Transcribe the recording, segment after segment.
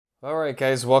Alright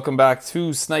guys, welcome back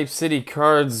to Snipe City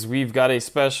Cards. We've got a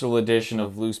special edition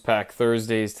of Loose Pack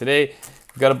Thursdays today.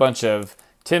 We've got a bunch of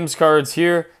Tim's cards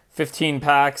here, 15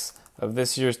 packs of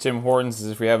this year's Tim Hortons,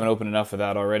 as if we haven't opened enough of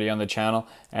that already on the channel.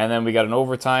 And then we got an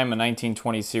overtime, a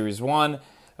 1920 Series 1,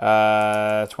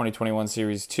 2021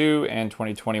 Series 2, and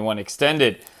 2021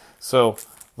 Extended. So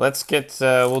let's get,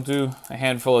 we'll do a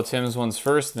handful of Tim's ones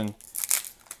first, and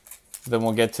then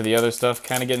we'll get to the other stuff.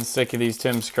 Kind of getting sick of these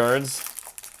Tim's cards.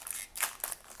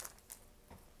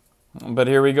 But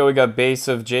here we go. We got base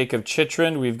of Jacob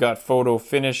Chychrun. We've got photo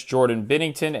finish Jordan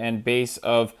Binnington and base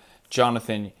of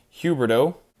Jonathan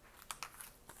Huberdeau.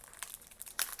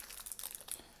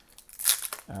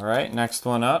 All right, next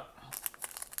one up.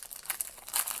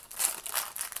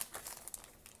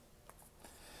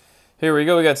 Here we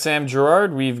go. We got Sam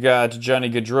Girard. We've got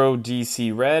Johnny Gaudreau,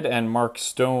 DC Red, and Mark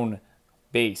Stone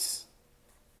base.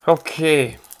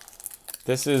 Okay,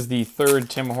 this is the third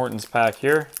Tim Hortons pack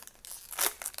here.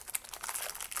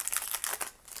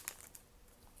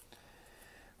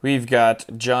 We've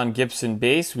got John Gibson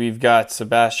base, we've got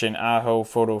Sebastian Aho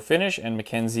photo finish, and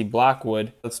Mackenzie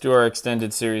Blackwood. Let's do our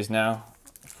extended series now,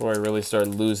 before I really start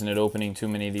losing it opening too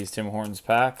many of these Tim Hortons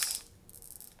packs.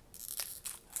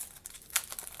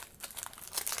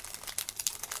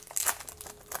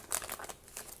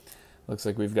 Looks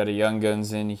like we've got a Young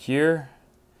Guns in here.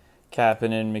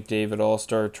 Kapanen, McDavid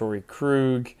All-Star, Torrey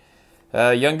Krug.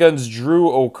 Young Guns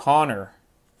Drew O'Connor,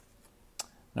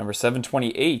 number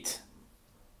 728.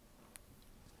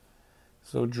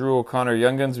 So Drew O'Connor,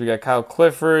 Young Guns. We got Kyle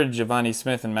Clifford, Giovanni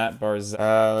Smith, and Matt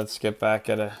Barzal. Let's get back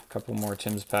at a couple more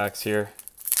Tim's packs here.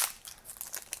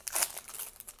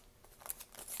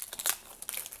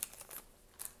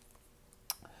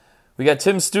 We got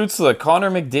Tim Stützle,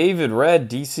 Connor McDavid, red,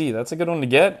 DC. That's a good one to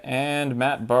get. And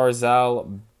Matt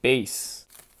Barzal, base.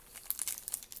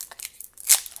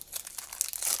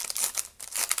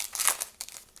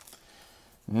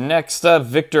 Next up,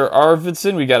 Victor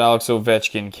Arvidsson. We got Alex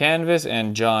Ovechkin canvas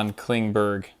and John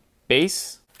Klingberg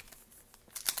base.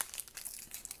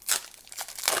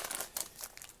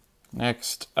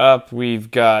 Next up, we've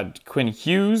got Quinn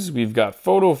Hughes. We've got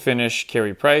photo finish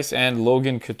Carey Price and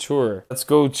Logan Couture. Let's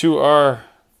go to our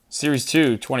Series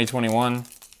 2 2021.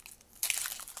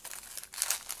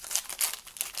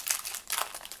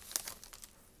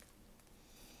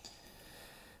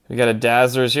 We got a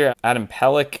Dazzlers here. Adam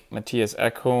Pelech, Matthias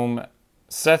Ekholm,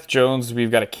 Seth Jones. We've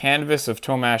got a canvas of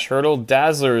Tomas Hertl.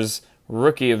 Dazzlers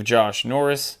rookie of Josh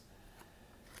Norris.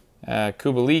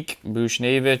 Kubalik,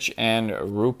 Buchnevich, and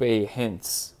Rupe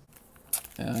Hintz.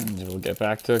 And we'll get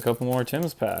back to a couple more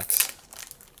Tim's packs.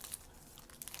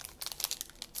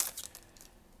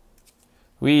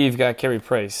 We've got Carey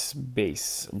Price,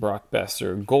 base, Brock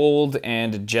Besser, gold,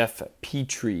 and Jeff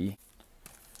Petrie.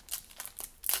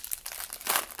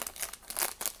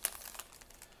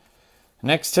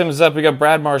 Next Tim's up, we got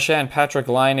Brad Marchand, Patrick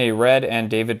Laine, red, and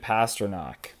David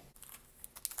Pastrnak.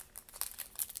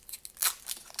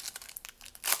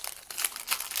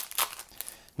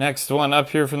 Next one up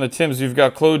here from the Tims, we've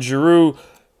got Claude Giroux.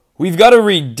 We've got a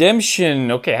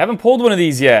redemption. Okay, I haven't pulled one of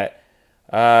these yet.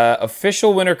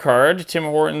 Official winner card, Tim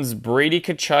Hortons, Brady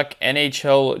Tkachuk,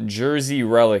 NHL Jersey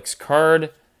Relics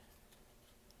card.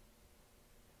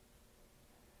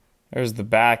 There's the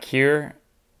back here.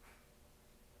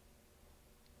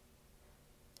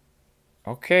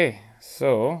 Okay,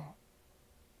 so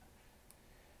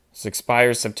this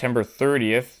expires September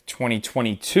 30th,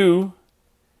 2022.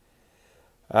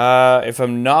 If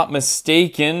I'm not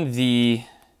mistaken, the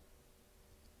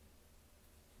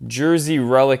Jersey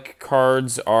Relic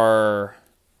cards are,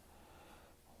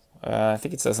 I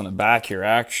think it says on the back here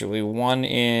actually, 1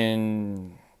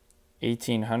 in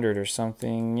 1800 or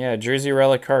something. Yeah, Jersey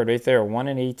Relic card right there, 1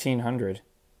 in 1800.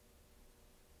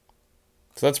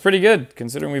 So that's pretty good,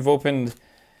 considering we've opened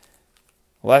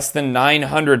less than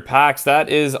 900 packs. That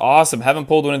is awesome. Haven't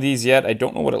pulled one of these yet. I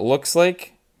don't know what it looks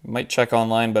like. Might check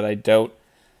online, but I doubt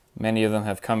many of them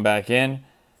have come back in.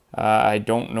 I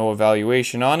don't know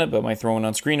evaluation on it, but might throw one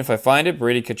on screen if I find it.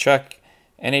 Brady Tkachuk,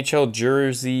 NHL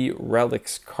Jersey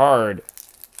Relics card.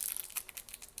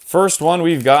 First one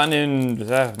we've gotten in,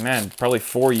 man, probably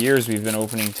 4 years we've been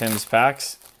opening Tim's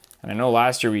packs. And I know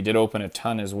last year we did open a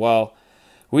ton as well.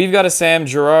 We've got a Sam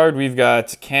Girard, we've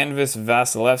got Canvas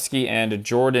Vasilevsky, and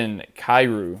Jordan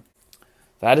Kyrou.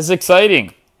 That is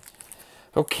exciting.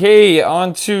 Okay,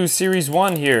 on to Series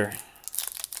 1 here.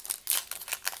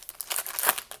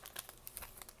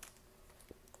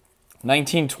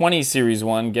 '1920 Series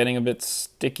 1, getting a bit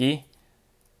sticky.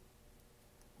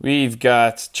 We've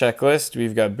got Checklist,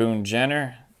 we've got Boone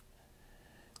Jenner,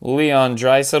 Leon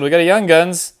Draisaitl. We got a Young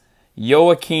Guns.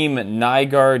 Joakim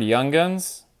Nygard Young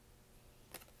Guns.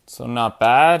 So not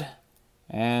bad.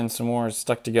 And some more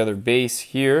stuck together base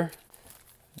here.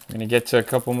 I'm going to get to a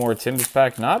couple more Timbers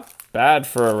pack. Not bad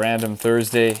for a random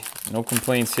Thursday. No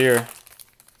complaints here.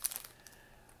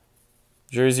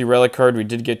 Jersey relic card, we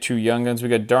did get 2 Young Guns. We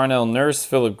got Darnell Nurse,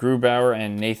 Philip Grubauer,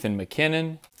 and Nathan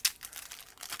McKinnon.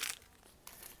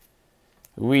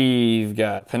 We've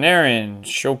got Panarin,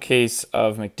 Showcase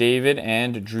of McDavid,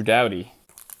 and Drew Doughty.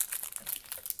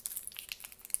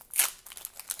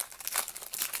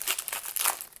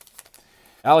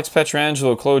 Alex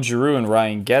Pietrangelo, Claude Giroux, and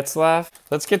Ryan Getzlaf.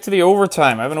 Let's get to the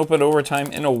overtime. I haven't opened overtime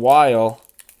in a while.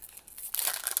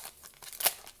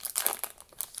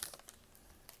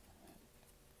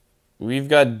 We've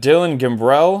got Dylan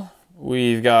Gambrell.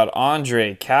 We've got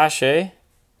Andre Cachet.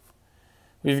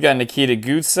 We've got Nikita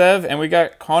Gutsev. And we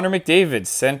got Connor McDavid,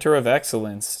 Center of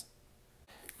Excellence.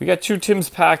 We got 2 Tim's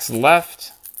packs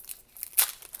left.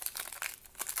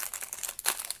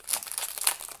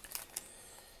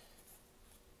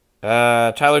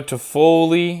 Tyler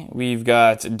Toffoli. We've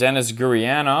got Denis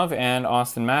Gurianov and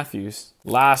Austin Matthews.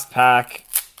 Last pack.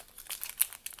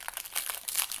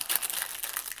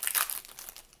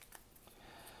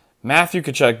 Matthew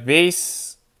Tkachuk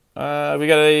base. We got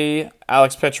a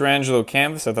Alex Pietrangelo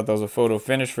canvas. I thought that was a photo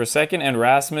finish for a second. And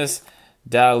Rasmus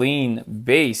Dahlin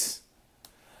base.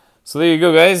 So there you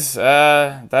go, guys.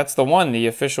 That's the one. The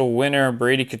official winner,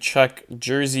 Brady Tkachuk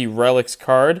Jersey Relics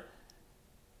card.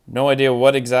 No idea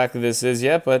what exactly this is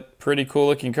yet, but pretty cool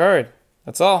looking card.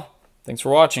 That's all. Thanks for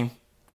watching.